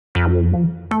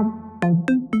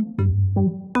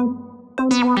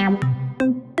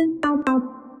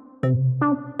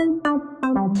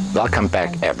Welcome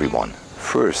back, everyone.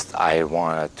 First, I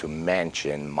wanted to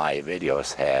mention my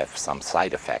videos have some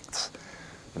side effects.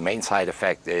 The main side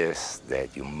effect is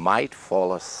that you might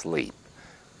fall asleep,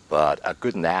 but a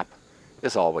good nap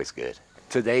is always good.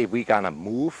 Today we're gonna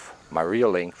move my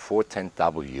Reolink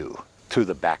 410W to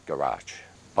the back garage.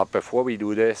 But before we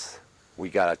do this, we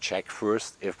gotta check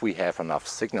first if we have enough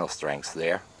signal strength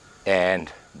there.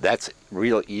 And that's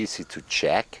real easy to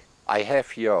check. I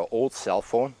have here an old cell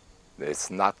phone.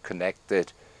 It's not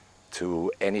connected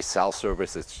to any cell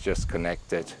service, it's just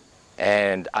connected.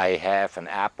 And I have an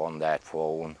app on that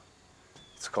phone.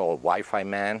 It's called Wi-Fi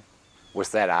Man.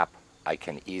 With that app, I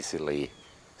can easily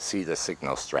see the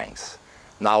signal strength.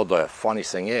 Now the funny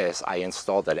thing is, I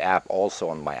installed that app also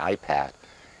on my iPad.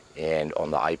 And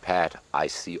on the iPad, I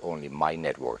see only my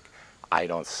network. I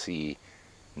don't see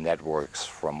networks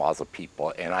from other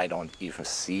people, and I don't even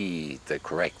see the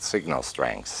correct signal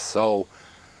strength. So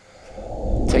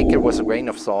take it with a grain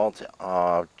of salt.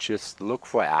 Just look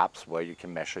for apps where you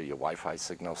can measure your Wi-Fi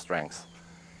signal strength.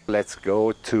 Let's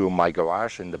go to my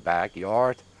garage in the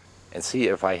backyard and see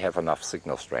if I have enough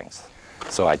signal strength.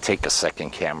 So I take a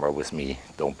second camera with me.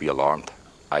 Don't be alarmed.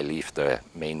 I leave the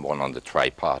main one on the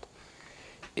tripod,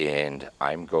 and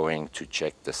I'm going to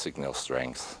check the signal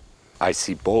strength. I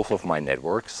see both of my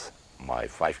networks, my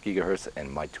 5 gigahertz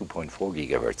and my 2.4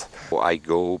 gigahertz. I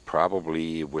go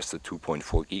probably with the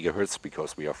 2.4 gigahertz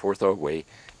because we are further away.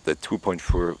 The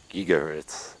 2.4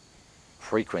 gigahertz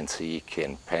frequency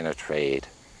can penetrate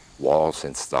walls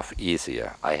and stuff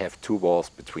easier. I have 2 walls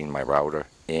between my router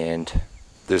and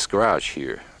this garage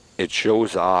here. It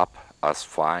shows up as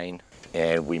fine,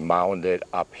 and we mount it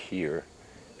up here.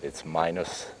 It's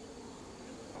minus,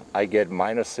 I get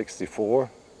minus 64,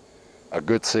 a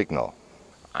good signal.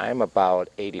 I'm about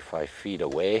 85 feet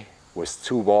away with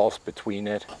 2 walls between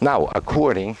it. Now,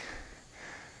 according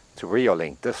to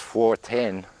Reolink, this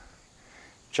 410,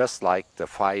 just like the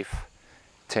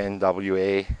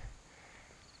 510WA,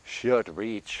 should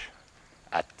reach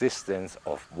a distance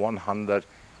of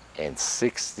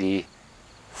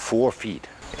 164 feet.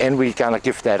 And we're gonna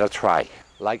give that a try.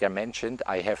 Like I mentioned,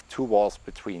 I have 2 walls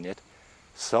between it.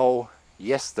 So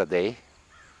yesterday,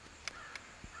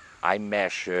 I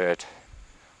measured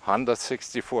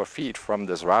 164 feet from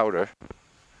this router.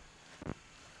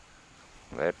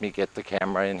 Let me get the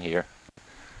camera in here.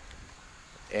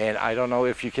 And I don't know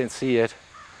if you can see it.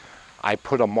 I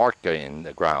put a marker in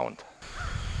the ground.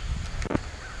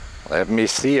 Let me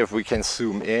see if we can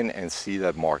zoom in and see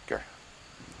that marker.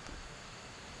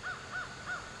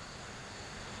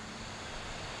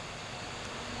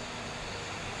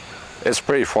 It's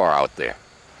pretty far out there.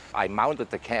 I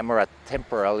mounted the camera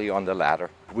temporarily on the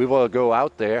ladder. We will go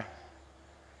out there,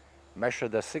 measure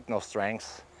the signal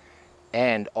strength,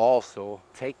 and also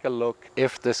take a look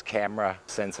if this camera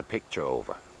sends a picture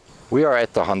over. We are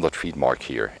at the 100 feet mark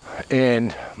here,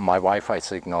 and my Wi-Fi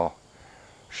signal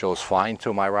shows fine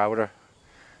to my router.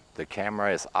 The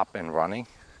camera is up and running.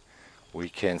 We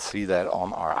can see that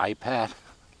on our iPad.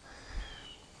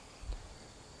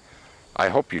 I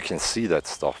hope you can see that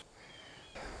stuff.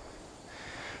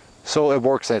 So it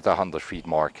works at the 100 feet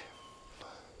mark.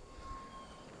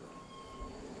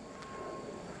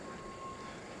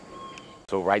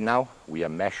 So right now we are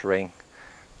measuring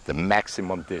the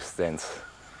maximum distance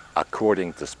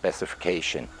according to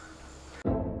specification.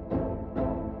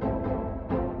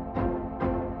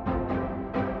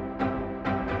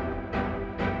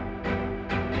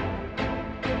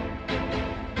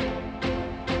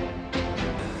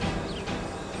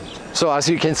 So as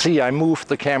you can see, I moved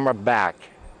the camera back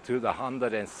to the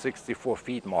 164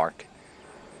 feet mark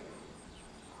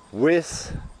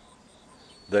with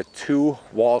the 2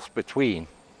 walls between,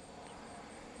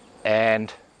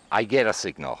 and I get a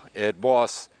signal. It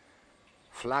was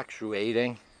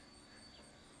fluctuating,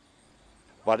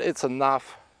 but it's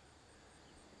enough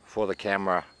for the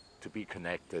camera to be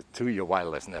connected to your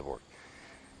wireless network.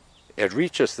 It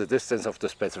reaches the distance of the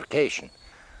specification.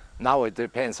 Now it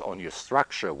depends on your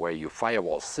structure, where your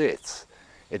firewall sits.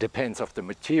 It depends on the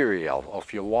material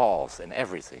of your walls and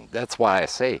everything. That's why I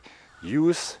say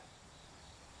use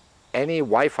any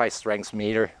Wi-Fi strength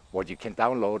meter, what you can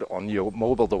download on your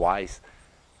mobile device.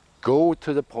 Go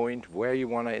to the point where you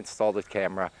want to install the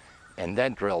camera and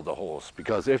then drill the holes.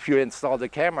 Because if you install the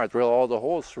camera, drill all the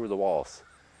holes through the walls,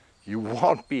 you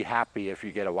won't be happy if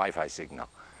you get a Wi-Fi signal.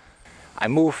 I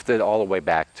moved it all the way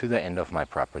back to the end of my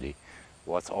property. It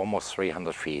was almost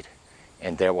 300 feet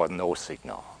and there was no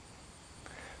signal.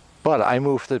 But I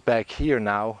moved it back here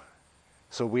now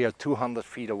So we are 200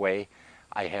 feet away.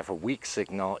 I have a weak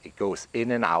signal. It goes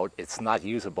in and out. It's not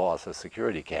usable as a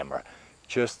security camera,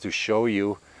 just to show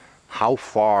you how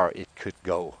far it could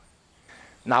go.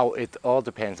 Now, it all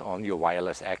depends on your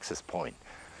wireless access point.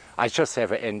 I just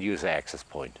have an end user access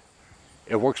point.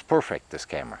 It works perfect, this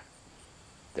camera.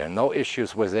 There are no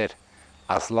issues with it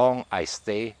as long as I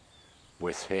stay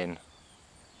within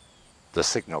the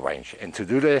signal range. And to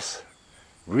do this,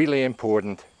 really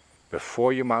important,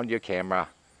 before you mount your camera,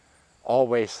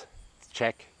 always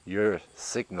check your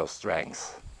signal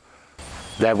strength.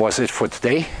 That was it for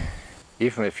today.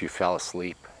 Even if you fell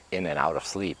asleep, in and out of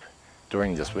sleep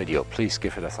during this video, please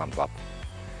give it a thumbs up.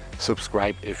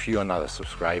 Subscribe if you're not a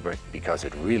subscriber, because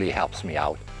it really helps me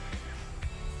out.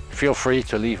 Feel free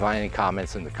to leave any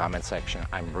comments in the comment section.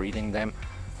 I'm reading them.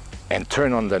 And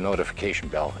turn on the notification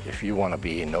bell if you want to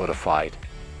be notified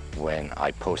when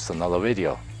I post another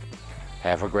video.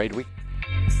 Have a great week.